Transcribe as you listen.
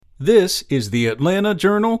This is the Atlanta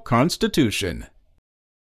Journal-Constitution.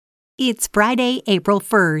 It's Friday, April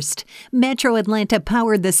 1st. Metro Atlanta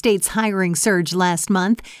powered the state's hiring surge last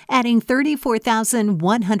month, adding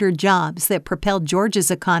 34,100 jobs that propelled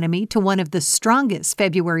Georgia's economy to one of the strongest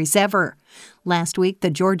Februaries ever. Last week,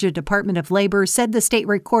 the Georgia Department of Labor said the state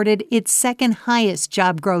recorded its second highest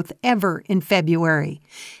job growth ever in February.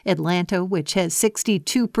 Atlanta, which has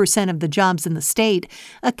 62% of the jobs in the state,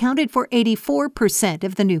 accounted for 84%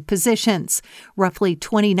 of the new positions. Roughly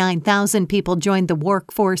 29,000 people joined the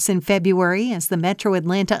workforce in February as the Metro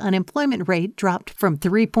Atlanta unemployment rate dropped from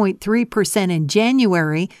 3.3% in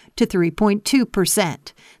January to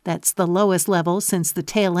 3.2%. That's the lowest level since the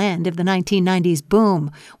tail end of the 1990s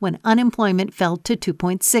boom, when unemployment fell to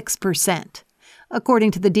 2.6%.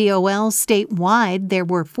 According to the DOL, statewide, there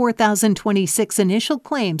were 4,026 initial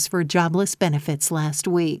claims for jobless benefits last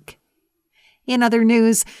week. In other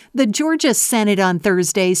news, the Georgia Senate on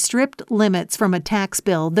Thursday stripped limits from a tax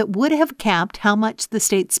bill that would have capped how much the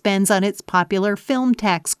state spends on its popular film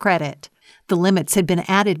tax credit. The limits had been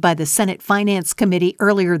added by the Senate Finance Committee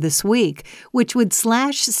earlier this week, which would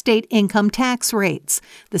slash state income tax rates.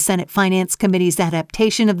 The Senate Finance Committee's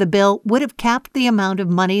adaptation of the bill would have capped the amount of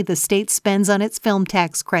money the state spends on its film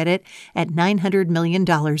tax credit at $900 million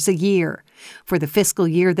a year. For the fiscal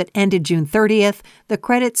year that ended June 30th, the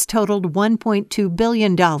credits totaled $1.2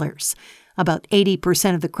 billion. About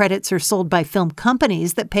 80% of the credits are sold by film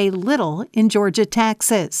companies that pay little in Georgia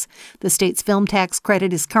taxes. The state's film tax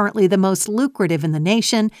credit is currently the most lucrative in the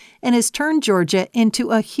nation and has turned Georgia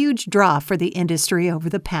into a huge draw for the industry over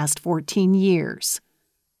the past 14 years.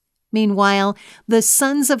 Meanwhile, the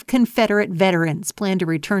Sons of Confederate Veterans plan to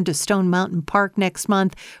return to Stone Mountain Park next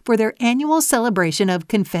month for their annual celebration of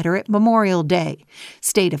Confederate Memorial Day.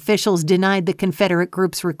 State officials denied the Confederate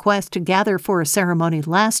group's request to gather for a ceremony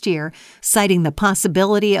last year, citing the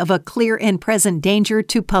possibility of a clear and present danger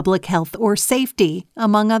to public health or safety,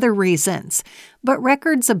 among other reasons. But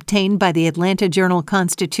records obtained by the Atlanta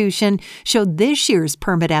Journal-Constitution showed this year's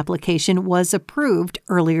permit application was approved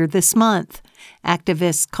earlier this month.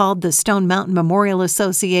 Activists called the Stone Mountain Memorial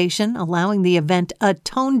Association allowing the event a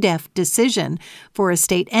tone-deaf decision for a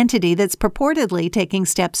state entity that's purportedly taking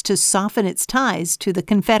steps to soften its ties to the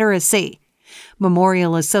Confederacy.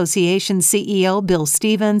 Memorial Association CEO Bill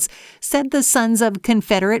Stevens said the Sons of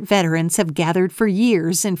Confederate Veterans have gathered for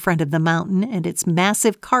years in front of the mountain and its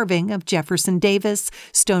massive carving of Jefferson Davis,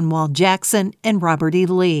 Stonewall Jackson, and Robert E.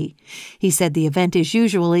 Lee. He said the event is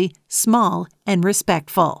usually small and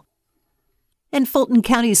respectful. And Fulton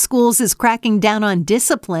County Schools is cracking down on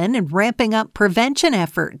discipline and ramping up prevention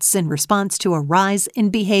efforts in response to a rise in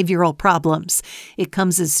behavioral problems. It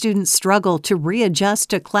comes as students struggle to readjust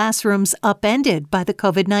to classrooms upended by the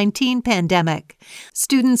COVID-19 pandemic.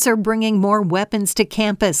 Students are bringing more weapons to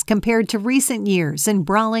campus compared to recent years and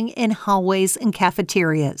brawling in hallways and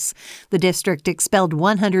cafeterias. The district expelled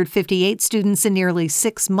 158 students in nearly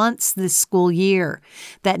 6 months this school year.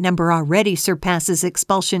 That number already surpasses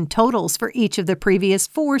expulsion totals for each of the previous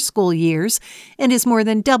 4 school years and is more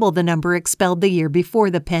than double the number expelled the year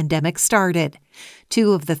before the pandemic started.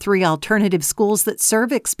 2 of the 3 alternative schools that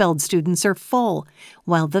serve expelled students are full,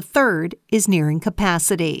 while the third is nearing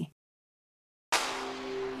capacity.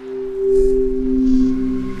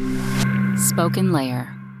 Spoken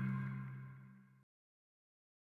Layer.